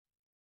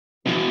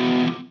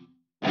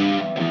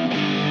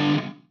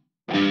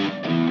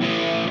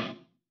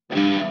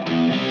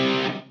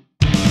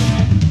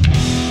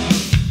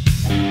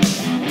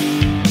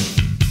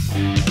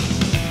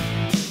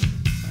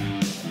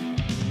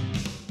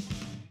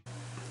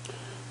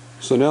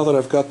So now that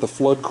I've got the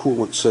flood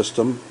coolant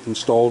system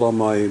installed on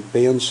my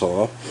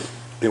bandsaw,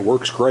 it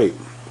works great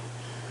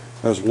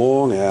as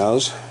long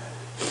as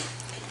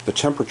the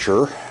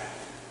temperature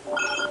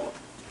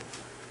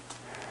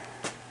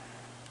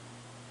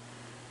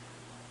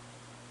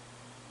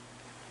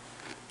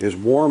is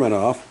warm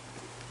enough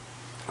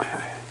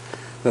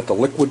that the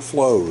liquid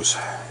flows.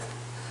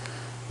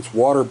 It's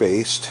water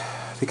based.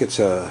 I think it's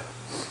a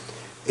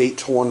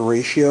 8-to-1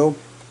 ratio,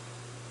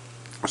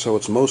 so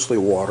it's mostly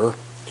water.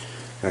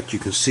 In fact, you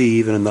can see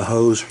even in the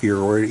hose here,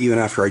 or even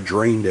after I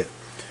drained it,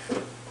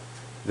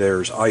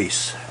 there's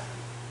ice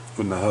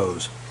in the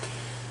hose.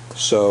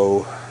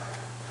 So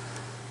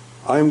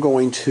I'm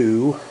going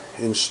to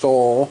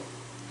install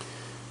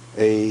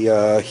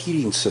a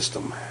heating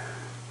system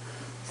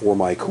for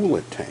my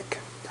coolant tank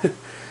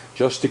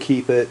just to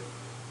keep it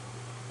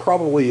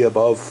probably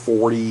above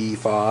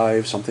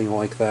 45, something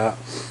like that.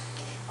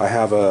 I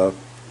have the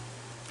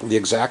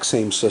exact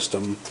same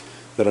system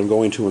that I'm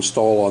going to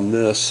install on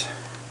this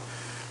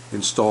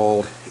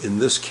installed in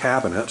this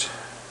cabinet.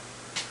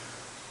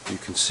 You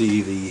can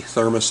see the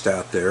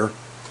thermostat there.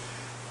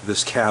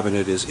 This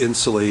cabinet is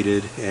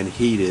insulated and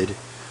heated,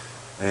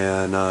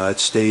 and it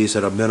stays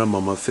at a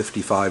minimum of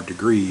 55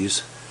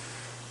 degrees,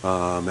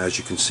 as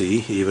you can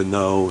see, even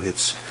though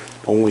it's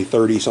only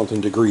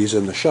 30-something degrees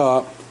in the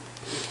shop.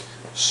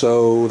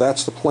 So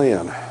that's the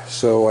plan.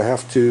 So I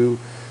have to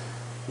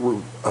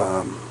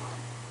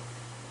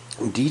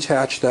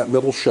detach that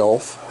middle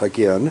shelf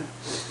again,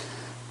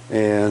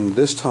 and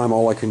this time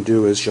all I can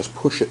do is just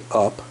push it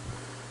up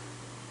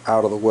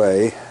out of the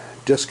way,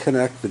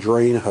 disconnect the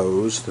drain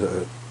hose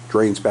that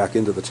drains back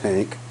into the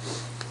tank,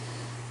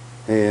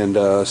 and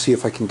see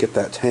if I can get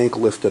that tank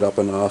lifted up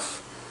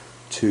enough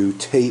to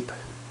tape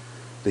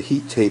the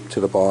heat tape to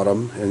the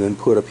bottom, and then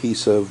put a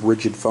piece of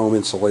rigid foam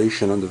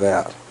insulation under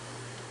that.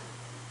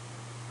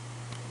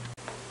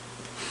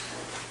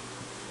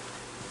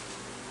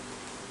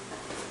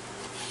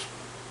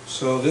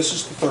 So this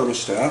is the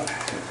thermostat.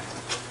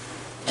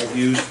 I've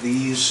used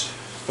these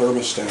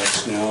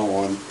thermostats now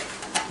on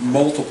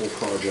multiple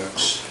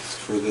projects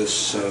for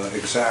this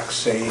exact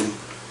same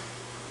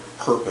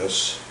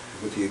purpose,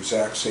 with the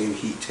exact same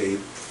heat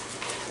tape,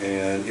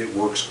 and it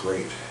works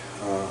great.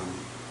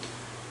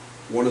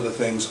 One of the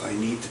things I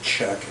need to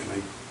check, and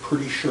I'm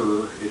pretty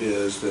sure it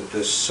is, that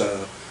this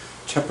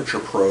temperature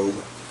probe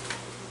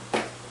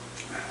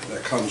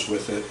that comes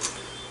with it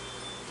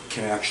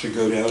can actually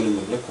go down in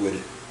the liquid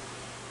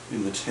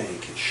in the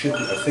tank. It should,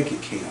 I think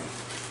it can.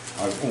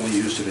 I've only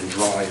used it in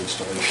dry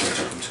installations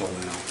up until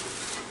now.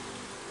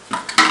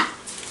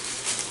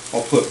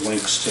 I'll put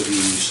links to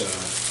these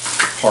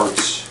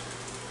parts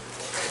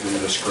in the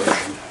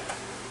description.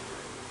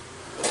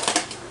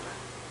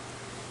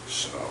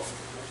 So,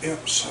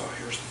 yep, so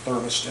here's the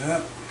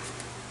thermostat.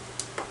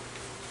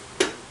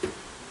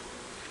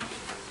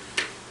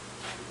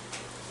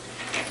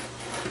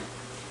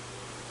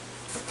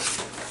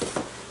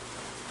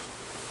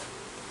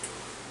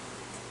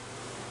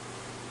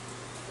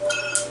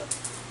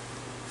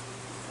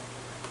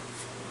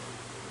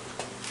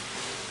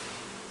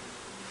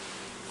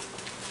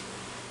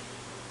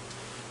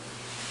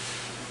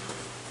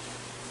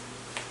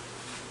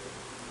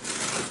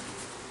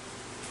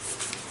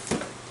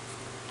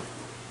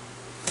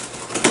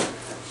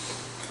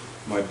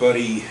 My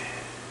buddy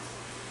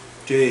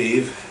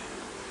Dave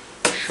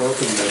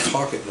sharpened my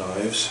pocket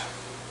knives,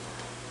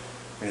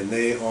 and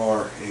they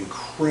are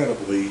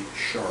incredibly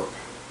sharp.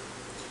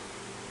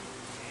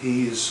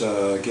 He's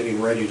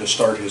getting ready to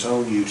start his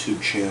own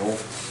YouTube channel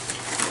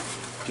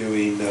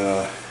doing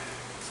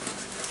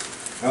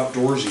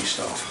outdoorsy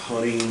stuff,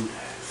 hunting,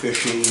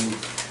 fishing,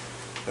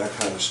 that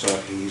kind of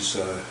stuff. He's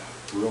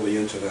really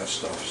into that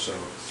stuff, so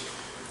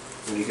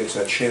when he gets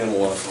that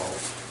channel up, I'll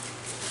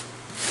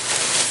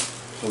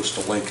post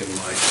a link in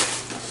one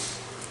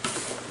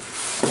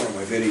of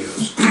my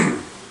videos.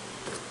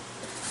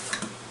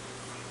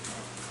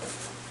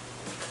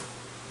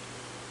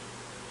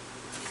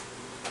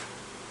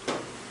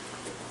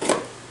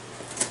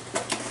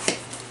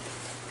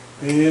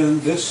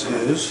 And this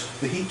is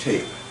the heat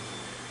tape.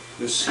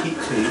 This heat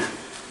tape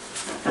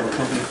from a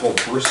company called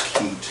Brisk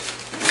Heat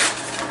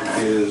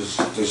is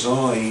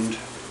designed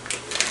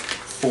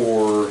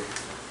for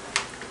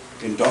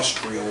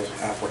industrial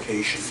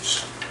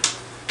applications.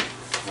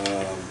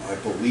 I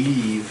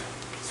believe,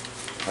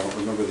 I don't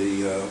remember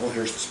the, well,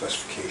 here's the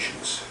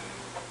specifications.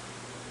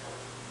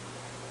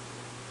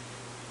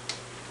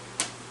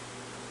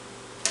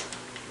 I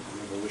don't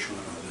remember which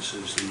one. Oh, this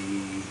is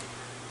the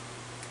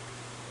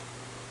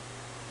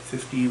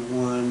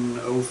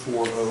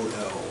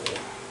 51040L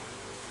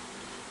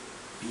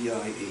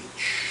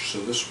BIH. So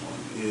this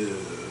one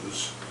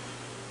is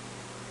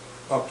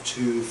up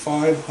to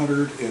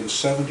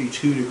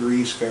 572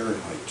 degrees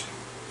Fahrenheit.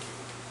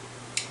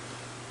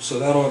 So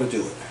that ought to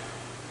do it.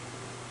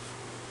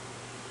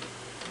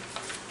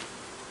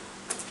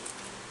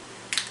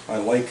 I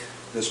like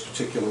this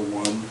particular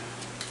one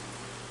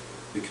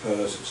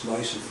because it's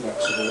nice and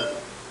flexible.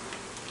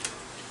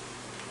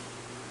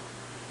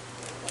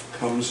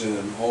 comes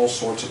in all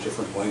sorts of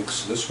different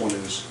lengths. This one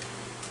is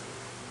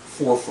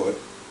 4 foot,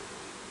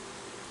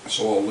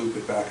 so I'll loop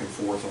it back and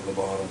forth on the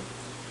bottom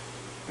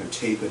and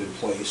tape it in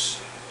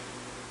place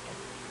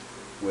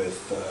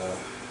with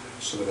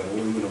some of that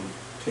aluminum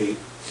tape.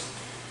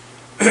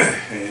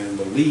 And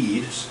the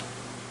leads,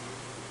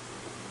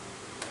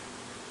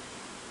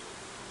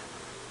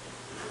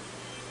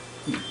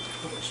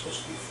 it's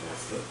supposed to be 4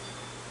 foot.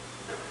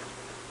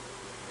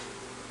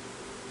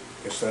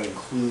 I guess that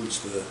includes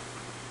the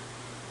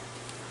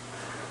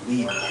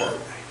lead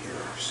part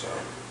here. So,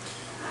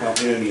 well,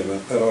 in any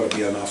event, that ought to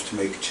be enough to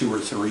make 2 or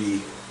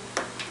 3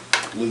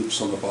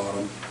 loops on the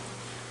bottom.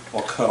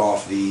 I'll cut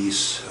off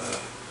these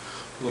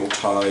little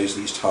ties.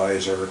 These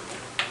ties are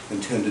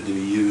intended to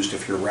be used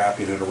if you're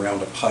wrapping it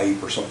around a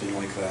pipe or something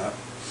like that.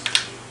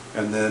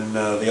 And then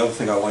the other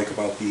thing I like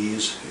about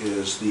these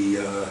is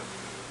the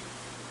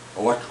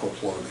electrical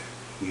plug.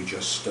 You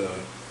just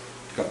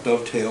got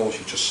dovetails,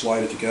 you just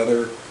slide it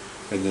together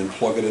and then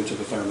plug it into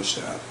the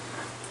thermostat.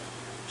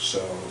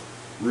 So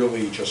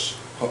really just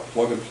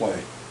plug and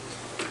play.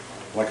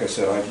 Like I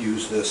said, I've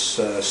used this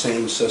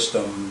same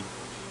system.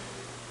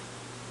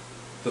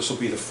 This will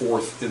be the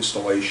 4th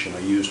installation. I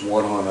used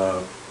one on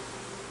a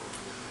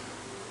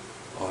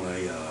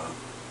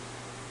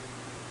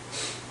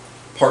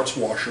parts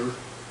washer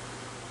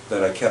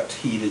that I kept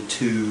heated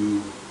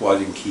to, well, I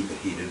didn't keep it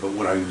heated, but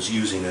when I was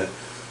using it,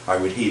 I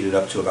would heat it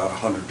up to about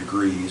 100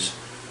 degrees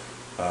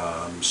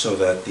so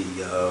that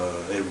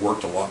it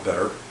worked a lot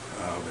better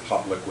with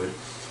hot liquid.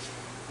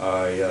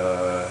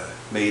 I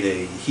made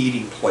a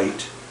heating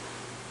plate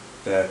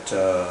that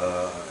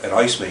an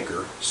ice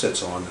maker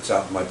sits on that's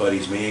out in my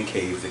buddy's man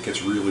cave that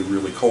gets really,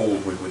 really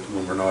cold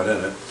when we're not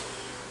in it,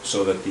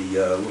 so that the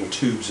little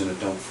tubes in it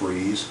don't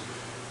freeze.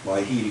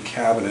 My heated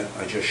cabinet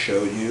I just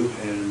showed you,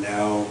 and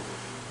now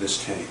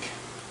this tank.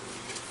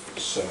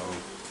 So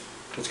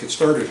let's get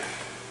started.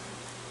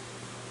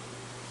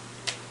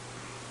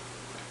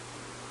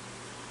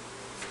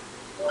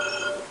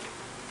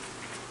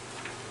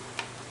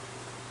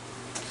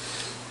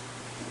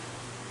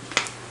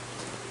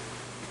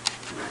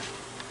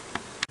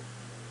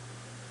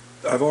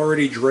 I've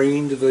already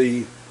drained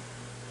the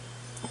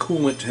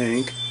coolant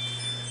tank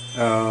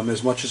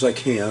as much as I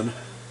can.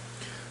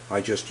 I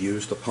just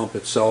used the pump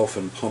itself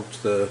and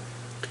pumped the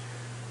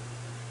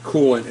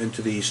coolant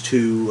into these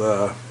 2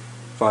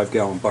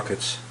 5-gallon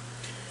buckets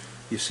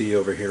you see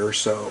over here.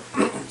 So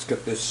let's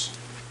get this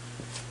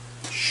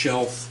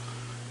shelf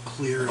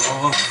cleared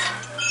off.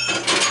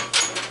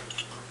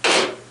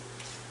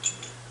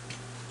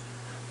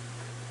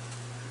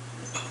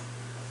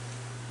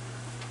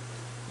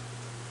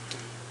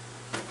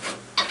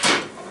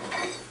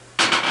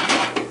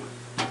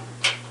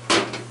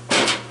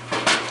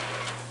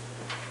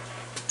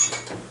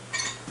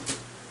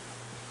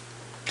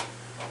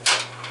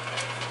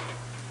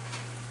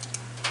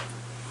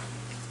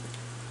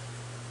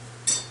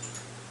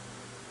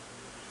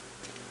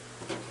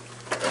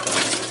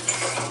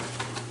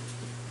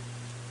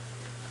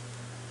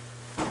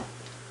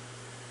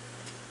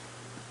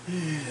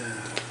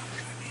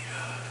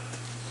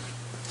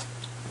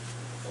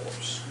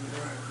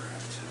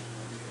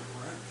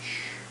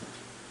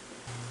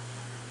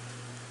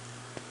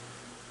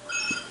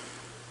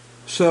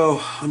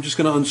 So I'm just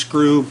going to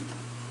unscrew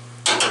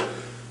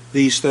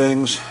these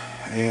things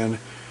and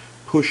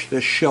push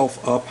this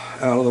shelf up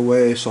out of the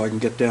way so I can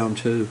get down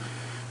to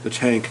the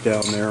tank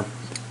down there.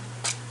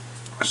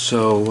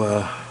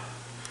 So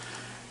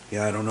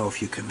yeah, I don't know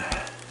if you can,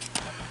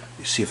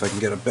 you see if I can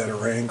get a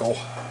better angle.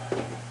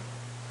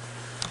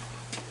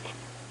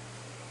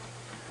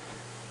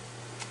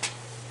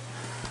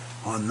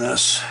 On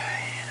this.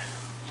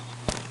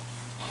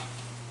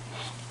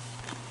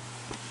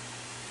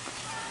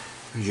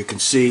 As you can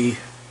see,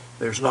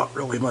 there's not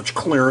really much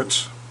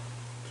clearance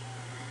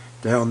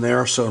down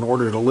there, so in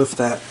order to lift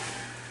that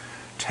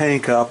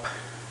tank up,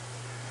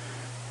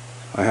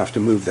 I have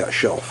to move that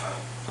shelf.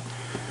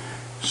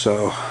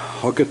 So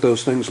I'll get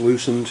those things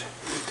loosened,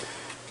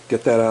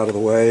 get that out of the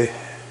way,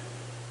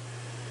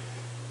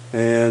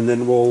 and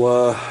then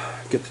we'll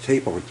get the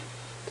tape on.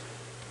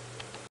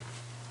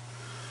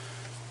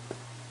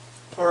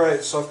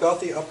 Alright, so I've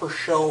got the upper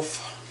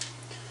shelf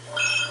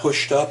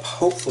pushed up,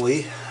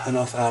 hopefully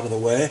enough out of the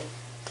way,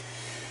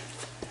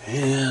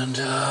 and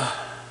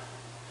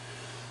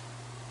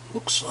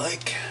looks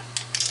like,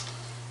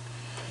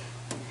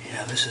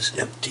 yeah, this is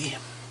empty,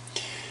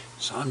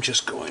 so I'm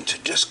just going to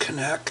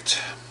disconnect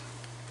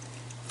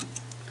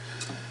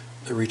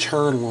the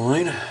return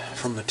line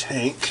from the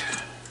tank.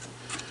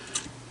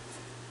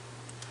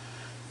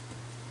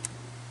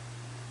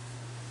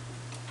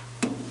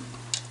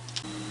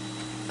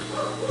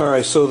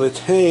 Alright, so the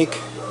tank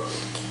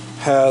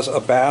has a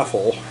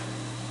baffle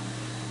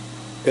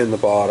in the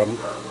bottom,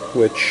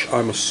 which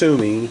I'm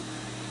assuming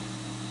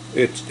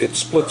it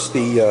splits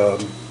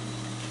the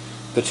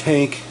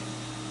tank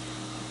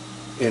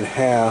in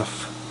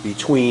half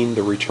between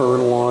the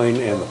return line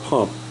and the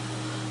pump.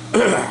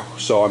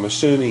 So I'm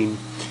assuming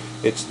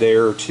it's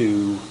there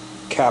to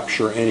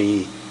capture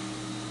any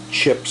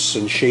chips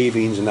and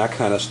shavings and that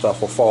kind of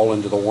stuff will fall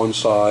into the one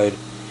side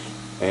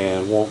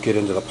and won't get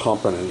into the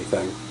pump and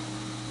anything.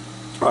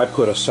 I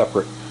put a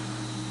separate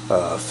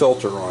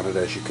filter on it,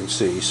 as you can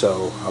see,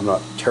 so I'm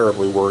not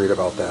terribly worried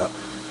about that.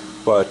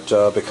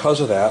 But because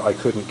of that, I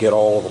couldn't get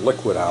all of the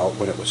liquid out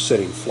when it was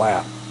sitting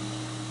flat.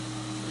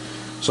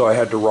 So I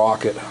had to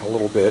rock it a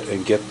little bit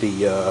and get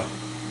the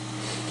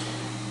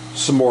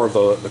some more of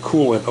the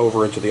coolant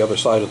over into the other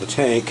side of the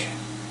tank,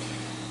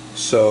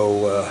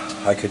 so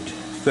I could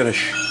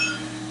finish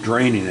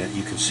draining it.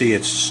 You can see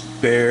it's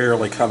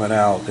barely coming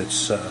out.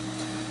 It's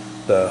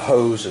the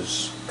hose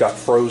has got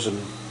frozen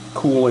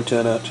coolant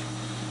in it,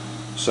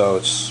 so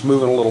it's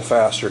moving a little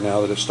faster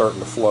now that it's starting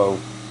to flow.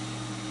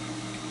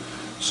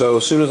 So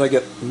as soon as I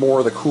get more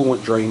of the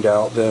coolant drained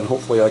out, then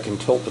hopefully I can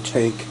tilt the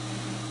tank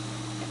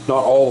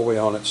not all the way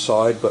on its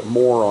side, but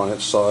more on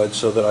its side,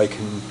 so that I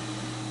can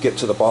get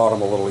to the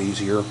bottom a little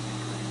easier.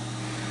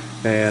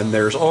 And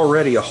there's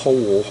already a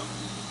hole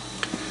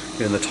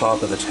in the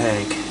top of the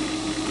tank.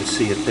 You can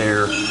see it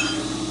there,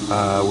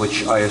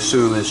 which I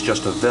assume is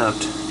just a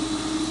vent,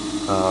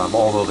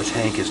 although the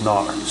tank is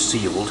not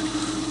sealed.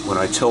 When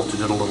I tilted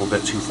it a little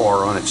bit too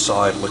far on its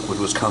side, liquid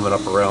was coming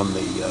up around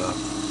the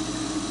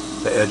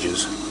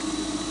edges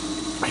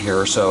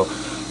here. So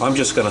I'm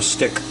just going to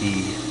stick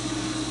the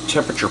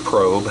temperature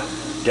probe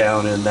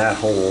down in that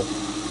hole,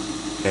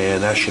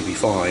 and that should be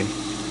fine.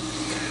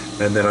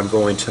 And then I'm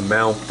going to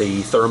mount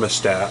the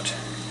thermostat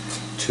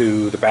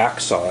to the back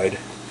side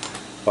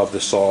of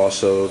the saw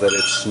so that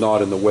it's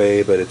not in the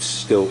way, but it's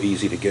still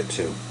easy to get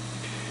to.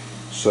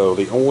 So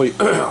the only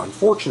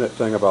unfortunate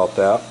thing about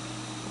that,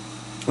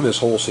 this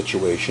whole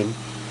situation,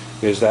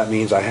 is that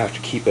means I have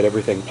to keep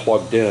everything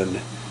plugged in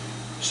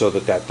so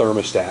that that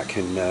thermostat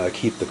can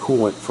keep the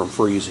coolant from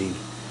freezing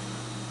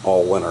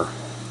all winter.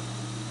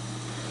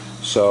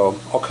 So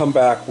I'll come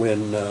back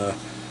when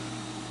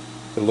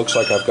it looks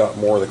like I've got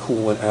more of the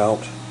coolant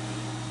out,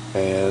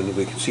 and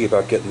we can see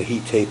about getting the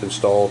heat tape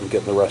installed and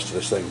getting the rest of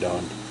this thing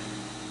done.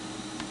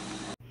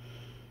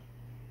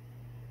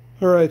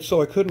 Alright,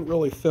 so I couldn't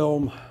really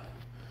film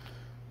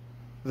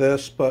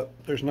this, but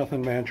there's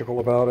nothing magical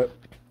about it.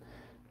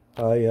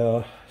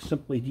 I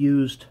simply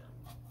used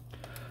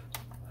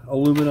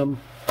aluminum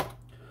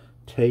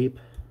tape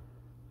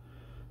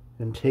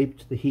and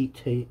taped the heat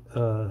tape,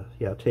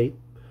 tape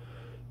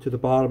to the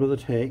bottom of the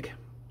tank,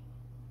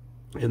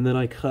 and then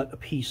I cut a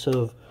piece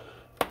of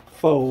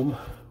foam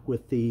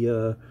with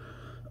the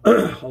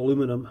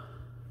aluminum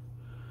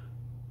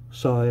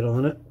side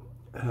on it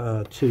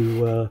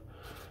to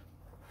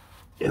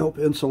help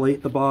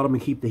insulate the bottom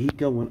and keep the heat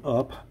going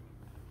up.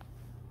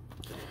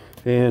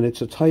 And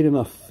it's a tight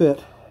enough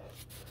fit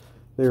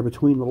there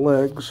between the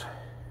legs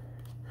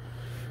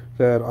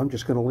that I'm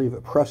just going to leave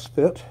it press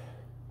fit,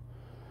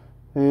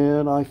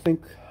 and I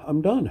think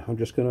I'm done. I'm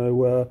just going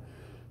to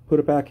put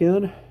it back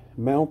in,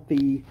 mount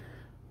the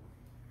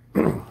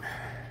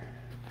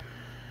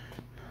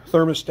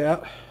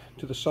thermostat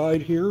to the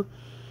side here,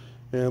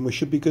 and we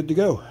should be good to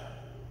go.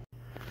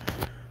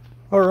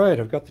 Alright,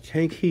 I've got the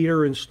tank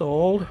heater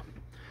installed.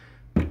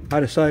 I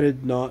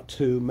decided not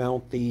to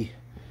mount the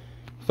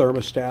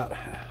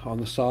thermostat on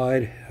the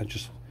side.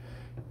 It's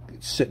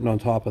sitting on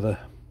top of the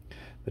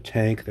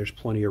tank. There's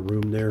plenty of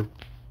room there.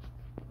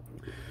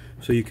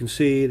 So you can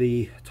see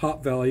the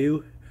top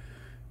value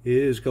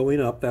is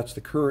going up. That's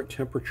the current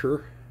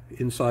temperature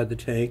inside the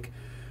tank.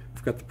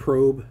 I've got the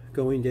probe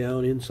going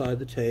down inside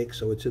the tank,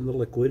 so it's in the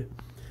liquid.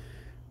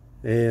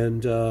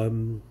 And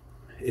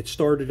it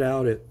started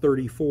out at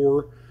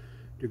 34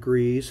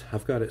 degrees.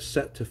 I've got it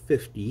set to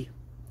 50.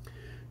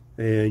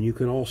 And you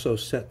can also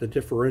set the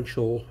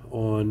differential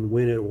on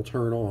when it will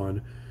turn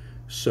on.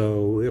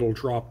 So it'll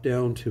drop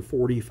down to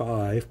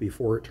 45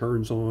 before it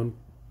turns on,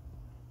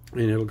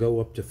 and it'll go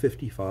up to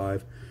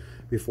 55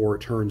 before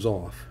it turns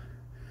off.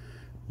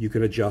 You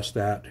can adjust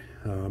that.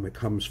 It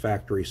comes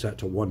factory set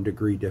to 1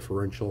 degree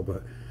differential,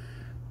 but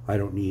I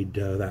don't need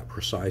that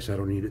precise. I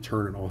don't need it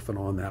turning off and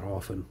on that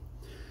often.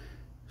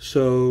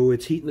 So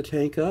it's heating the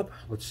tank up.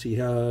 Let's see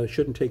how, it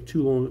shouldn't take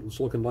too long. It's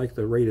looking like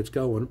the rate it's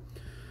going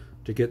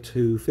to get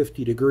to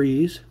 50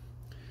 degrees,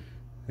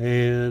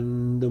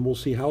 and then we'll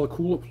see how the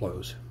coolant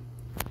flows.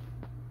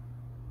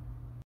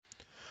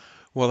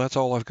 Well, that's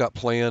all I've got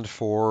planned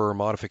for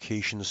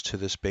modifications to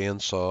this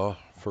bandsaw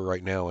for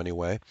right now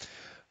anyway.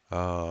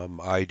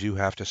 I do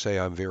have to say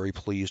I'm very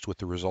pleased with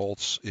the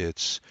results.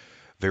 It's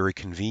very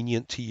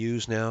convenient to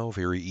use now,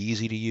 very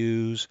easy to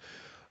use.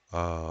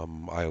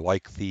 I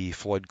like the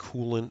flood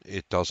coolant.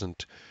 It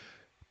doesn't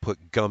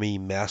put gummy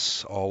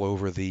mess all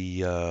over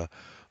the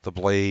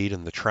blade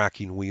and the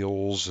tracking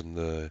wheels and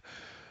the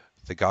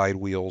guide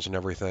wheels and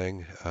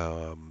everything.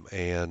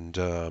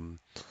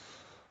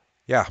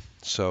 Yeah,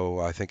 so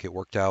I think it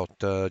worked out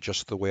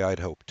just the way I'd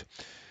hoped.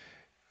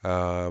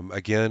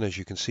 Again, as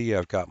you can see,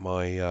 I've got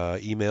my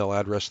email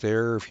address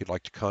there if you'd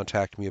like to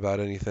contact me about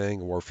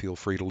anything, or feel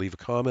free to leave a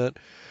comment.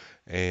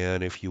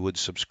 And if you would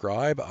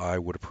subscribe, I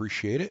would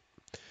appreciate it.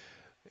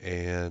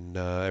 And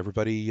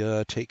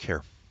everybody take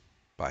care.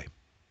 Bye.